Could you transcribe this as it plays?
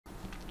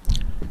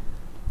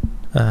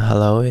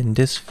Hello, in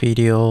this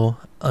video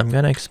I'm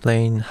gonna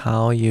explain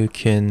how you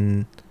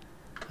can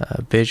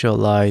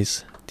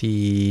visualize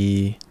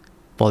the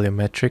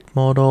volumetric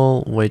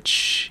model,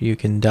 which you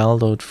can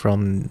download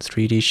from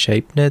 3D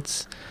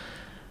ShapeNets.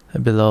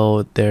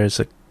 Below there's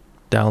a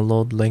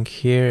download link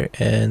here,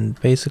 and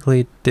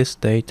basically this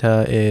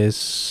data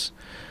is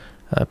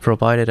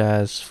provided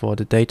as for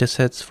the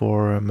datasets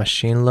for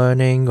machine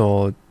learning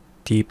or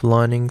deep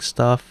learning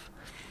stuff.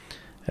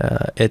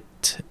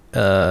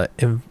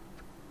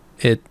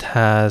 It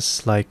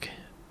has like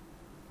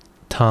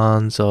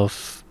tons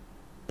of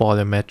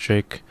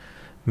volumetric,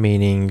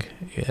 meaning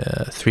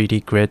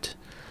 3D grid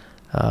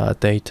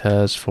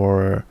data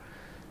for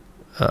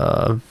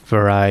a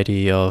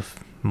variety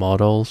of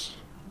models.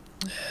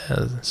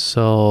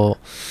 So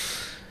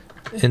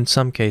in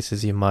some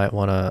cases you might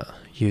want to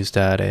use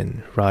that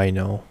in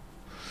Rhino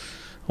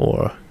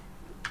or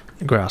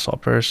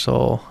Grasshopper,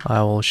 so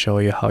I will show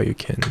you how you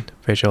can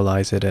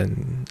visualize it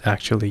and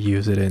actually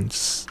use it in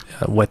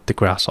with the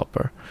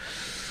Grasshopper.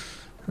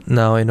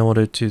 Now, in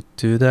order to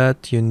do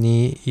that, you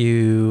need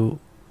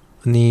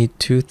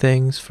two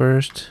things.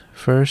 First,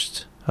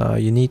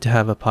 you need to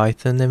have a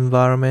Python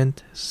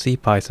environment,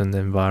 CPython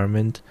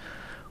environment,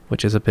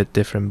 which is a bit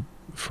different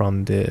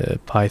from the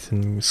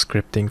Python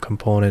scripting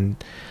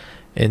component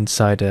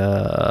inside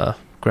a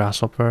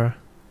Grasshopper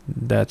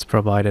that's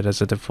provided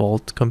as a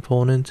default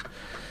component.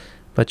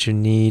 But you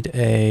need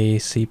a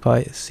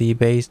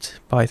C-based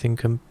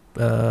Python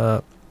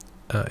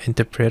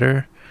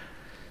interpreter.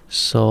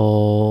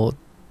 So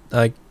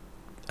I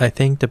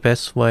think the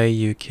best way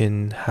you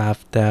can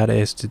have that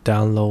is to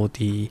download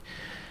the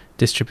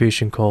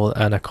distribution called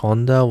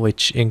Anaconda,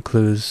 which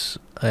includes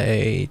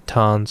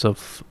tons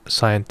of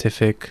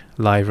scientific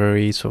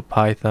libraries for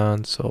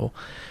Python. So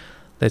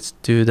let's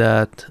do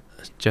that.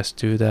 Just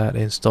do that.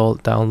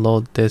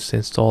 Download this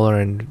installer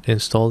and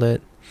install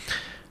it.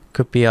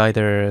 Could be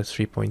either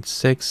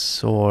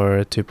 3.6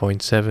 or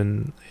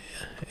 2.7.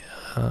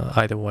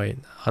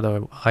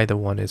 Either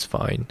one is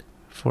fine.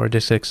 For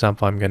this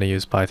example, I'm going to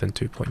use Python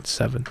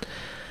 2.7.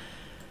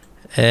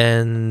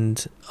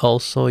 And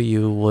also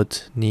you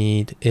would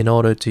need, in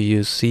order to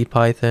use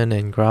CPython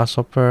and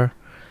Grasshopper,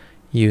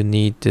 you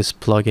need this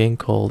plugin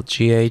called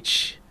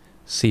GH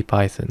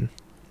CPython.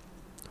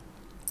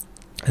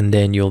 And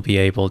then you'll be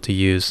able to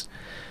use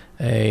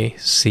a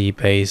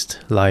C-based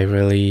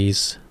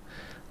libraries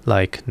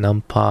like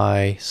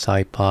NumPy,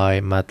 SciPy,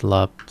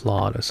 Matlab,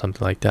 plot, or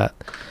something like that.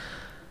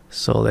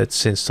 So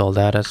let's install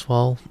that as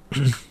well.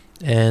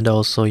 And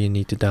also you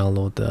need to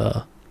download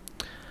the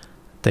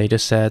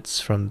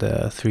datasets from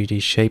the 3D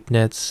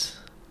ShapeNets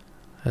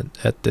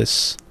at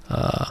this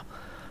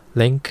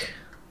link.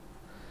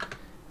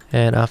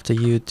 And after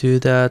you do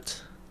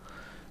that,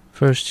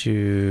 first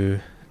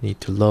you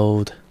need to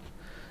load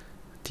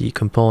the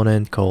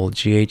component called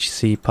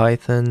GHC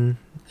Python,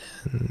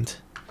 and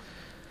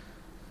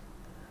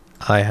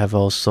I have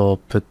also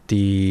put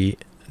the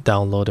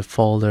downloaded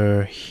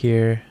folder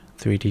here,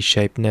 3D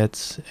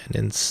ShapeNets, and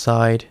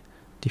inside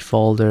the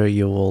folder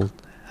you will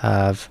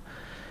have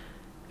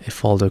a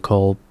folder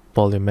called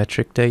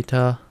volumetric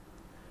data,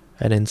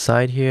 and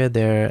inside here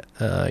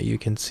you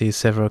can see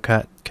several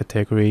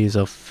categories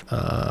of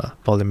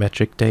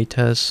volumetric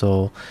data.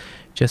 So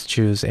just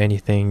choose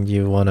anything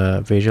you want to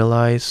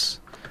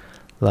visualize,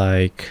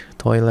 like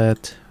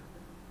toilet,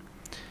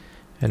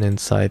 and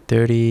inside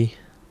 30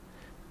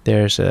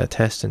 there's a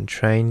test and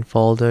train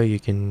folder. You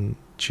can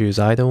choose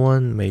either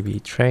one, maybe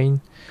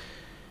train.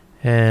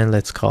 And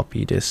let's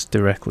copy this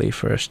directly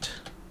first.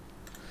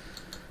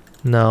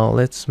 Now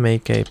let's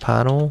make a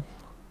panel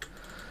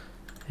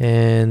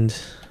and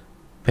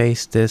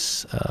paste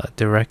this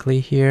directly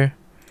here.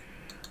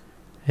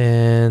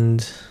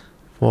 And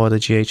for the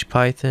GH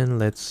Python,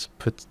 let's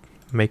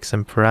make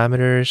some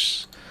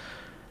parameters.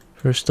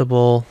 First of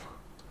all,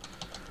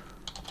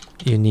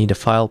 you need a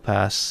file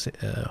path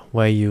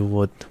where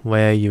you're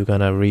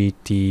gonna read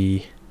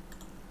the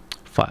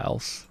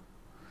files,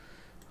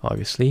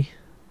 obviously,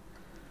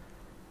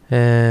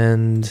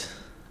 and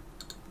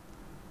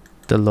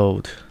the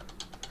load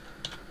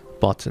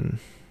button.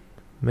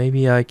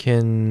 Maybe I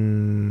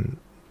can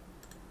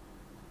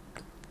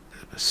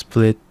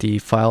split the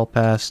file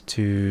path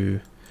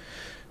to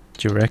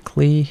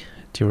directory,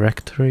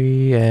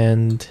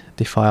 and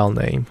the file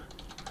name,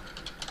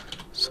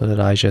 so that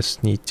I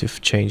just need to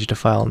change the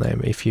file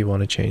name if you want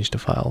to change the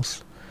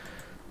files.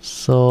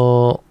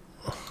 So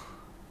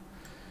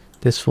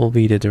this will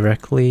be the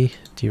directory,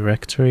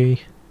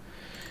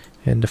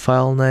 and the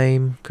file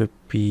name could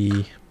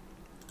be,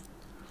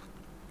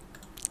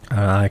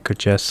 I could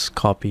just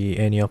copy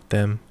any of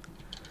the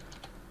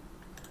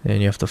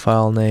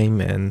file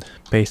name and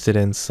paste it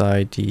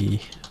inside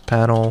the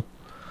panel.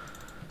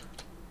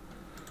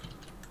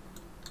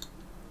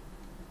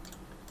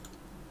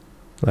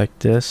 Like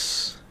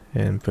this,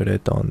 and put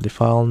it on the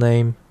file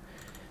name,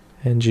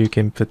 and you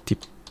can put the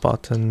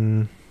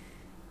button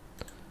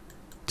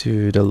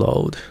to the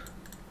load.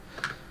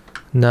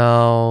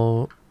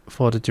 Now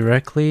for the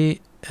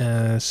directly,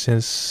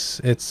 since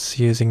it's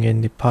using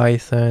in the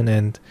Python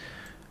and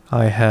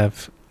I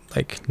have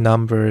like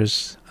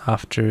numbers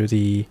after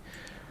the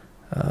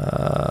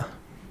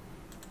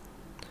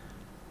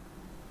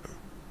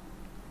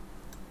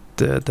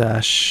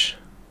dash.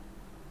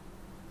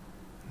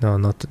 No,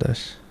 not the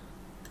dash.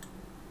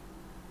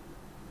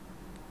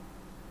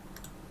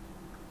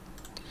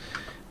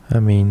 I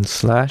mean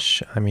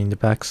slash. I mean the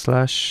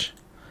backslash.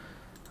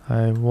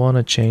 I want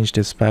to change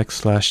this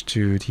backslash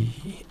to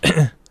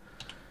the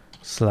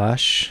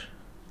slash,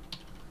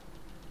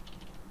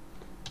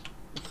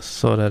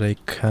 so that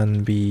it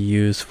can be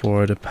used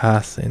for the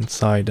path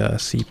inside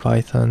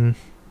CPython.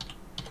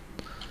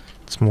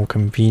 It's more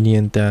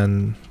convenient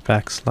than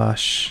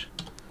backslash.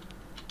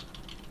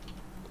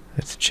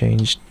 Let's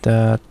change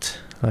that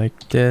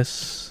like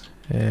this,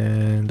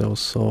 and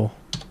also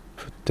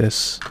put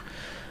this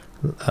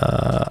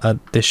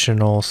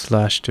additional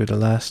slash to the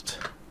last.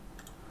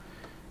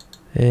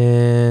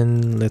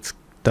 And let's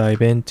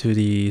dive into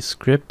the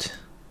script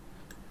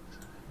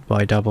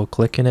by double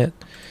clicking it.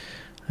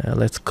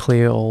 Let's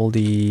clear all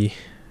the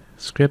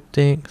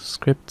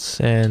scripts,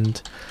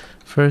 and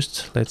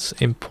first let's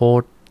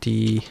import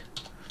the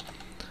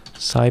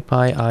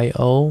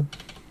CPy.io,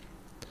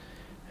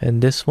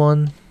 and this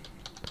one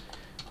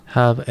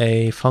have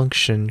a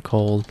function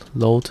called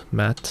load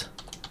mat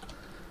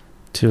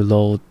to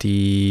load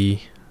the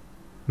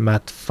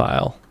mat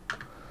file.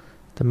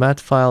 The mat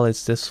file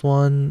is this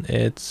one.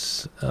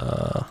 It's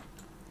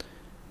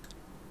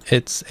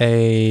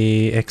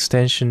a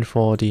extension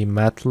for the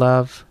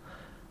Matlab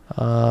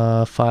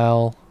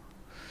file,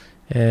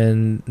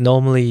 and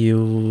normally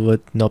you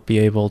would not be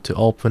able to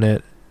open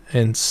it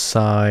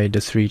inside the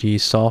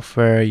 3D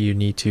software. You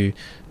need to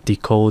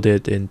decode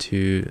it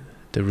into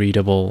the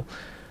readable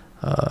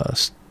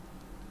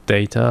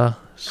data,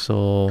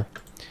 so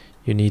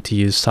you need to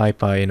use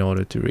SciPy in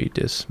order to read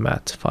this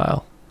mat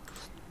file.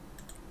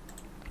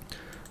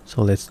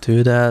 So let's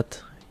do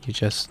that. You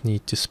just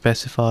need to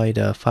specify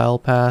the file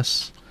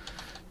path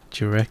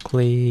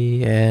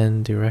directly,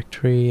 and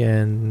directory,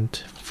 and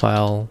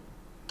file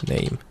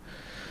name.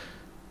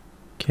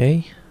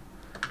 Okay,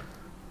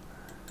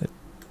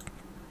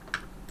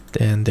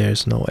 then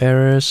there's no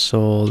errors,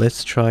 so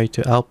let's try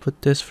to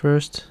output this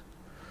first.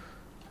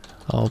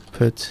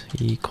 Output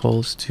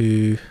equals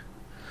to,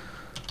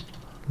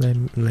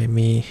 let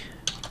me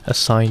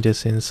assign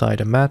this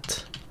inside a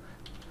mat,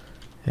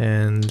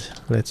 and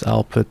let's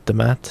output the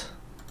mat.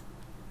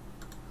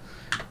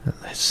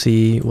 Let's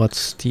see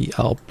what's the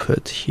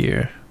output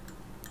here.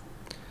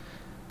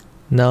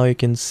 Now you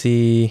can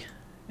see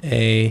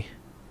a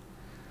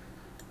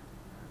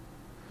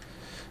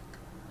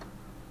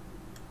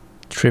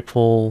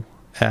triple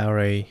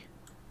array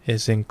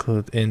is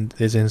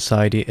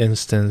inside the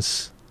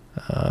instance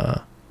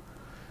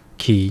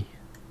key,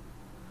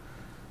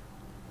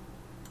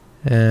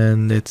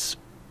 and it's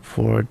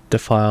for the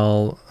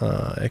file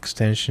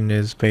extension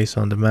is based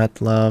on the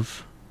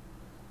Matlab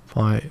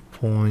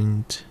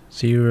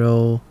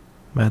 5.0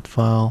 mat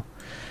file.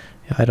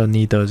 I don't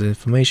need those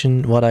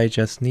information. What I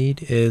just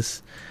need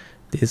is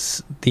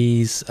these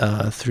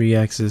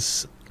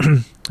 3-axis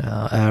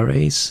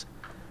arrays,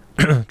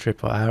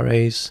 triple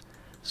arrays.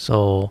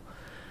 So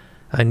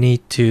I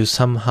need to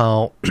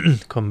somehow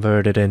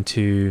convert it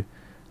into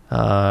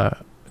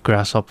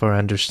Grasshopper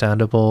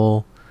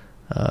understandable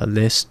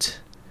list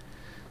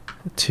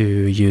to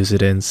use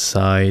it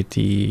inside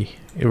the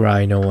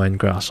Rhino and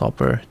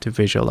Grasshopper to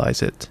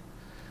visualize it.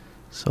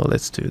 So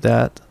let's do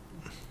that.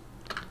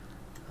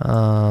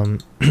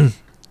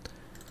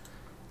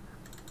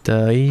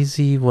 The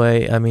easy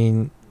way, I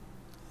mean,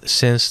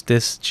 since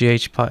this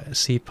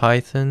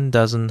CPython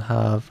doesn't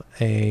have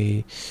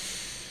a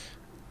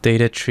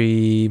data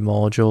tree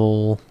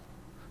module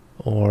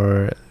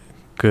or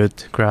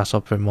good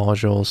Grasshopper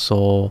module,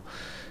 so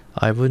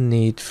I would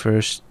need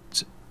first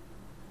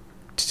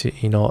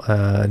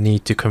to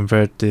need to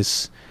convert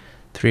this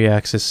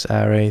 3-axis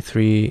array,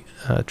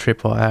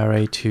 triple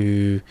array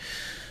to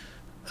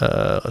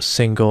a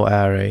single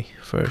array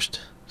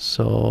first.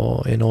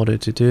 So in order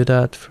to do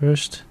that,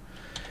 first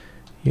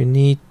you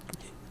need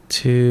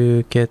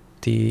to get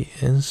the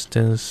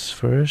instance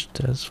first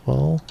as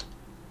well.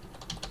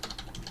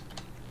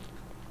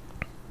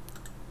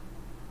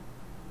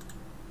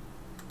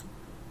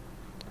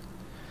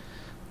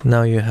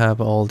 Now you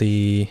have all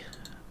the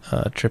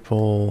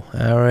triple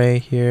array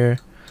here.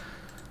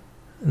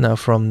 Now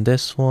from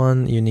this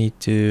one you need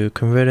to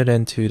convert it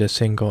into the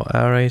single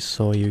array,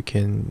 so you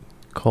can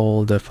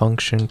call the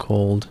function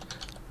called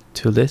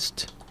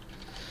toList,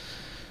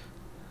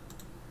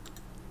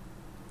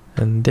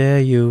 and there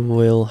you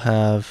will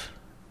have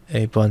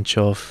a bunch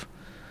of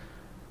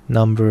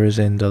numbers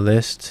in the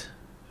list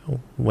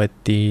with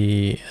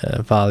the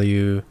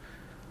value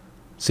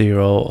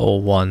 0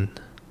 or 1.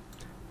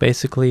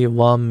 Basically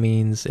 1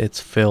 means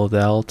it's filled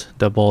out,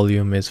 the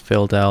volume is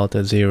filled out,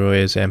 the 0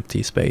 is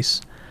empty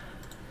space.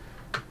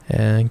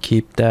 And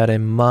keep that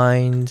in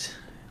mind.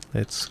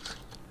 Let's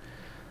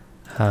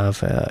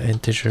have an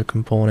integer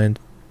component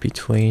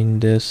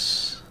between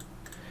this,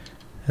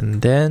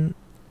 and then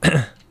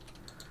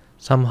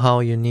somehow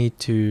you need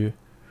to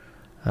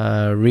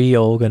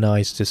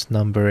reorganize this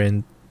number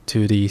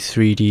into the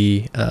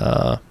 3D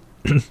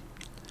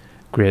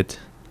grid.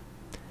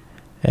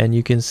 And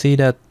you can see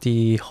that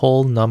the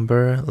whole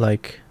number,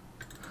 like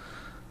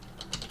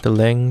the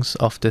length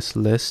of this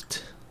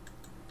list,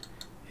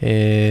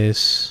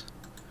 is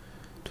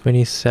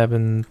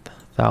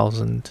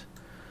 27,000,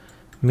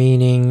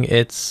 meaning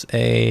it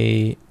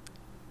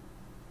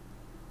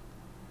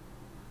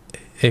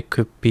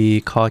could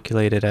be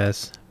calculated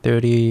as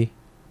 30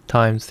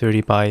 times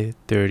 30 by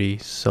 30.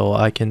 So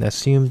I can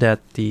assume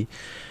that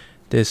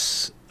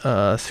this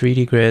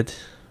 3D grid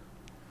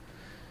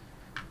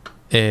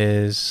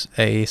is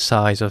a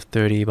size of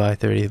 30 by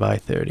 30 by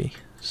 30.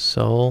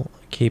 So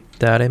keep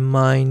that in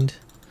mind.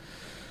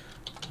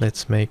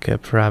 Let's make a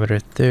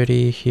parameter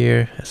 30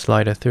 here, a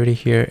slider 30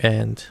 here,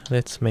 and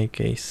let's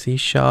make a C#,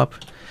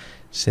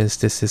 since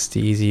this is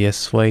the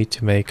easiest way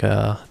to make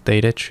a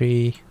data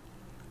tree.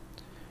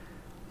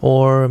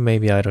 Or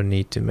maybe I don't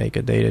need to make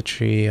a data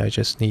tree, I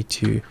just need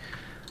to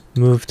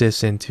move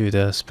this into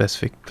the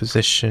specific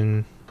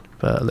position,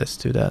 but let's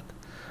do that.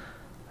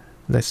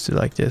 Let's do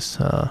like this,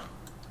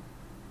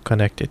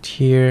 connect it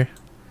here,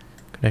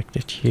 connect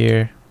it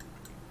here.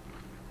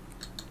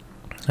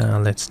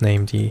 Let's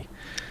name the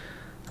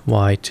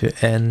y to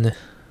n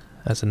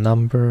as a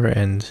number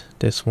and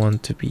this one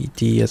to be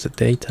d as a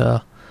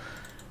data.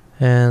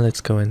 And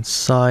let's go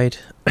inside.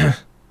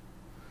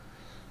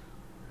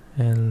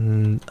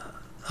 And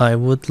I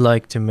would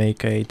like to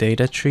make a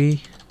data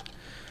tree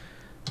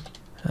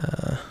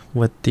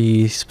with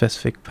the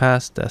specific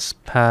path, that's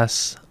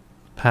path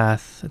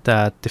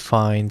that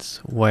defines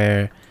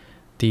where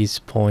these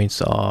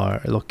points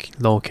are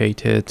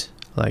located,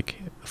 like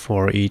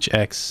for each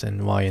x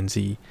and y and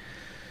z.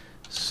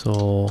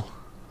 So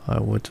I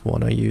would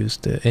want to use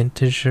the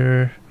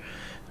integer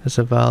as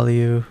a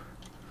value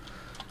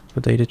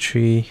for data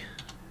tree,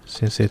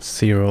 since it's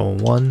 0,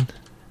 1.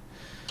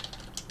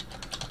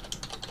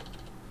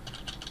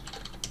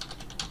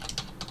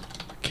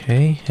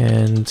 Okay,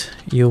 and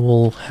you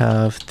will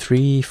have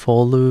 3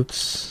 for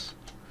loops.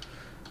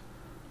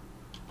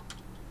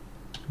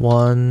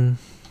 One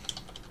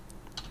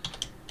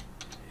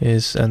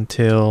is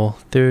until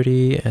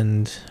 30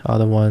 and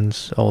other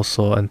ones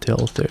also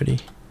until 30.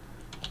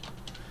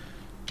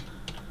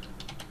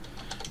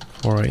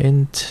 For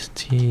int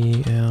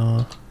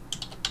tl,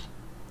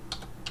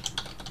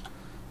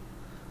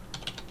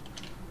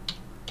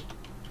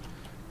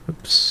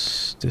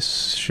 oops,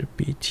 this should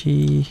be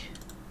t.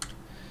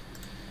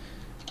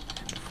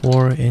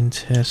 For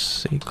int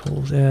s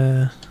equals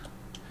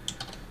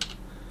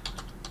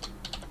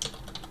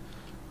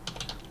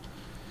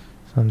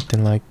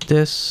something like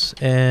this,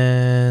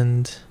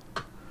 and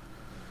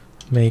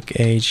make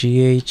a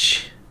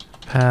gh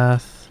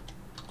path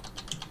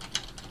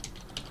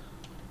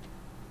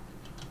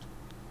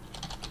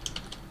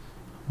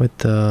with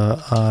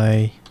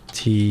the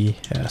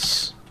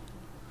its,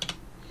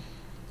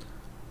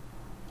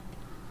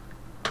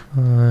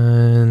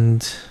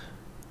 and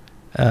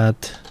add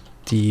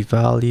the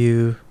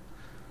value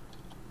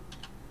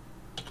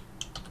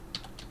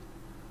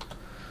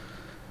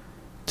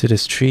to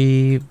this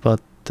tree,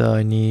 but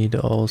I need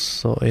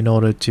also, in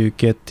order to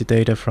get the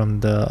data from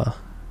the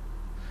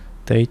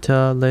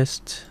data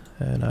list,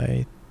 and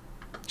I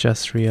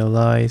just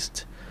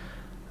realized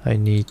I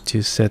need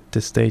to set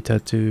this data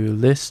to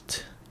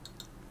list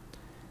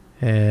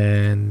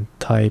and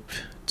type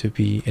to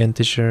be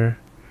integer,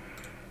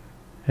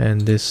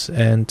 and this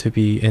n to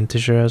be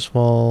integer as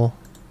well.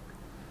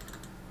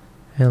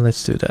 And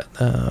let's do that.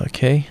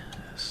 Okay,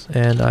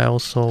 and I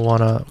also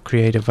want to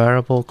create a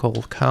variable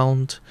called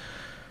count,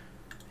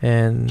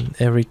 and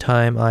every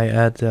time I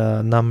add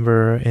a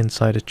number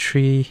inside a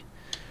tree,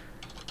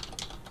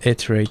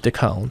 iterate the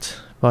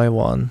count by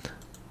 1.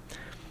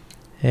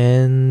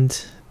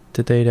 And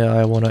the data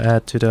I want to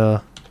add to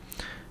the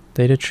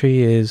data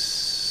tree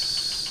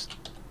is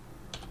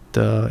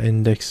the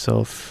index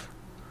of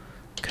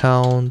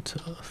count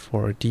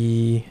for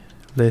the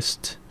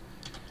list,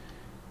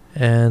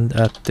 and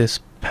at this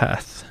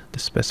path, the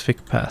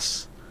specific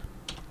path.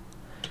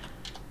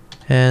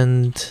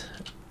 And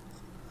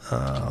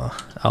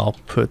I'll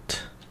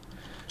put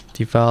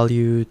the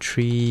value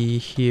tree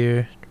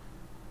here,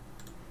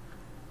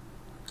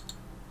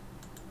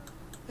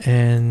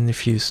 and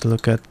if you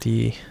look at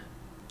the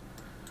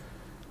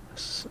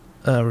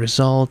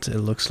result, it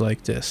looks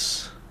like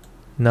this.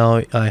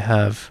 Now I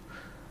have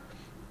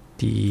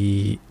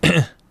the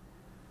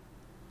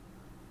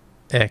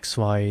x,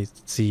 y,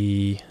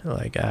 z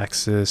like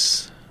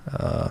axis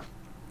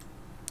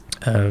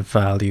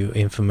value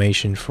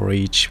information for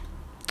each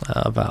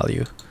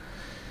value.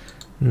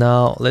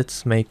 Now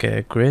let's make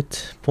a grid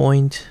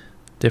point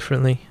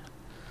differently.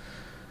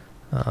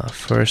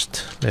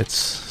 First, let's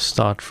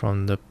start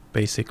from the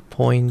basic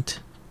point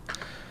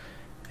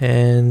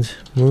and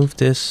move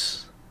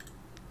this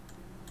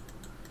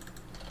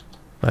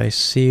by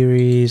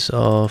series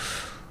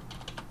of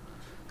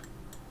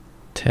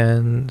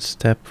 10,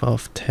 step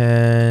of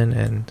 10,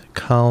 and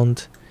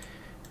count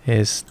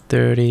is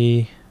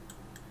 30.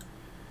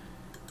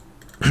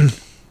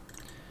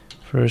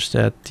 First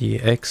at the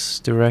X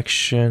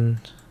direction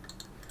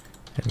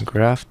and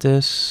graph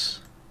this.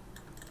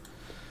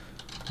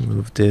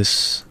 Move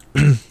this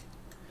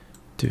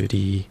to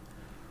the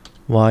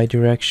Y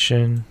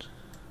direction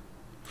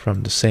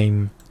from the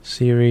same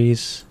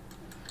series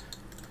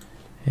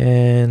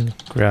and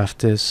graph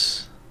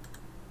this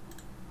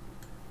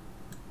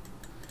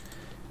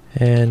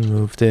and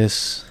move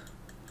this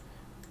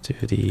to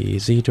the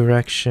Z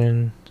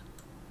direction,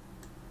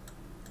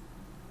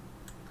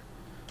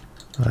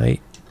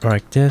 right,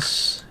 like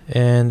this.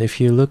 And if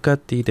you look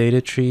at the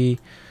data tree,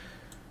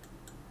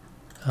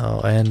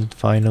 and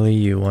finally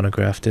you want to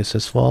graph this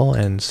as well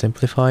and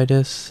simplify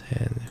this.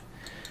 And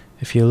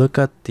if you look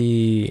at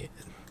the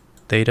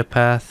data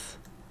path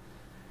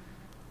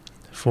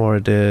for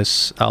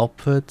this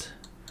output,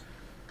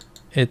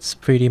 it's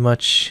pretty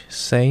much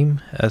same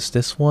as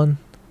this one,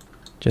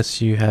 just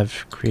you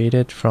have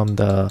created from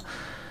the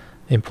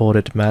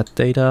imported MAT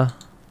data,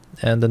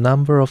 and the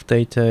number of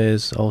data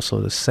is also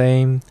the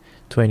same,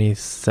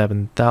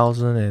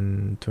 27,000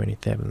 and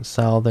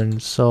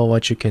 27,000. So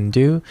what you can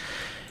do,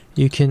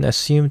 you can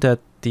assume that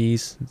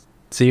these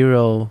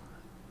 0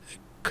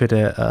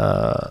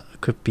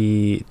 could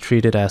be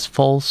treated as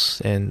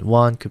false and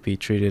 1 could be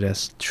treated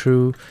as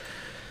true,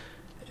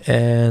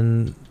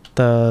 and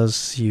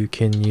thus you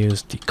can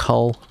use the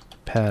cull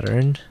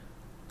pattern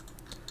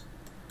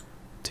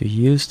to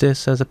use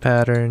this as a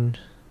pattern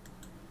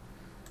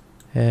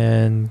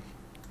and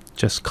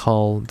just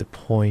cull the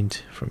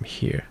point from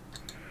here,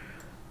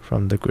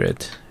 from the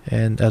grid,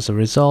 and as a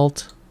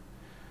result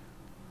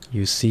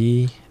you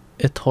see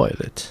a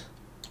toilet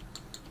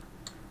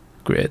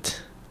grid.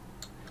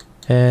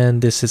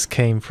 And this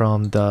came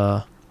from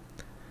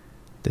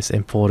this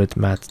imported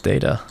MAT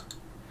data,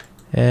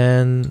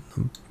 and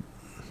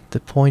the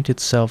point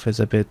itself is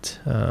a bit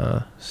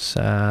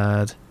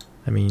sad,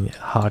 I mean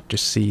hard to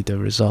see the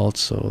results.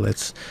 So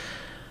let's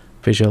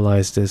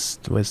visualize this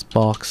with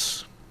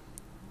box.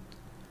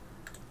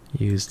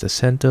 Use the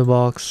center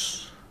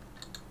box,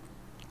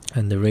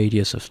 and the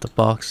radius of the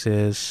box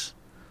is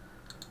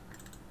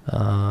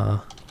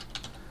the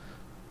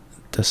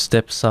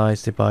step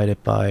size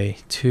divided by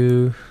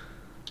 2.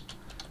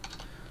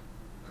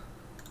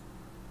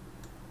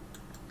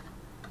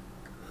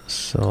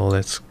 So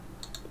let's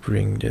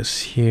bring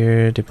this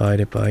here,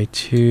 divided by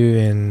 2,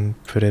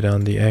 and put it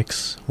on the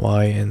X,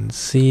 Y, and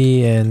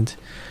Z, and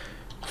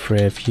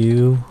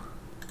preview.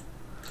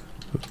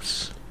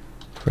 Oops,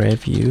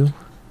 preview.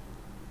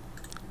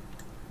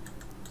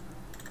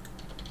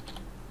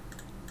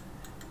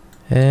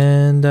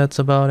 And that's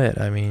about it.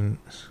 I mean,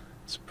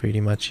 it's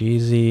pretty much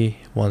easy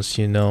once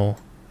you know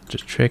the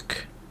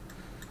trick.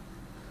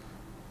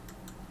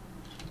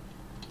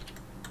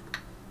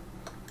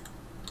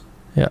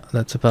 Yeah,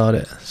 that's about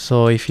it.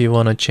 So if you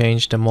want to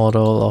change the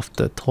model of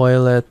the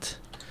toilet,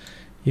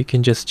 you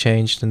can just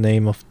change the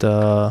name of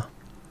the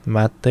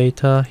MAT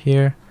data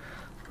here.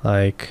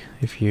 Like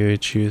if you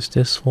choose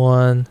this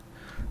one,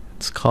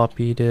 let's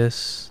copy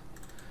this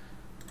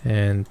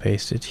and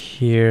paste it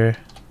here.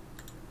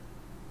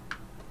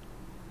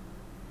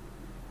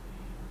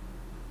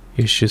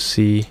 You should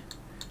see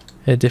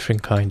a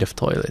different kind of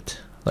toilet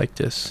like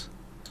this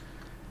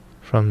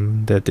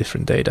from the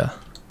different data.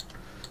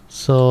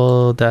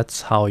 So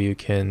that's how you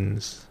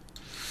can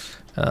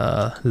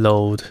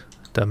load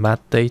the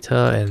MAT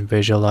data and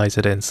visualize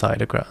it inside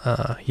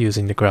the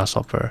using the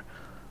Grasshopper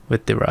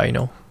with the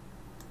Rhino.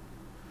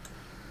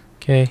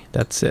 Okay,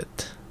 that's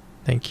it.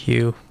 Thank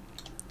you.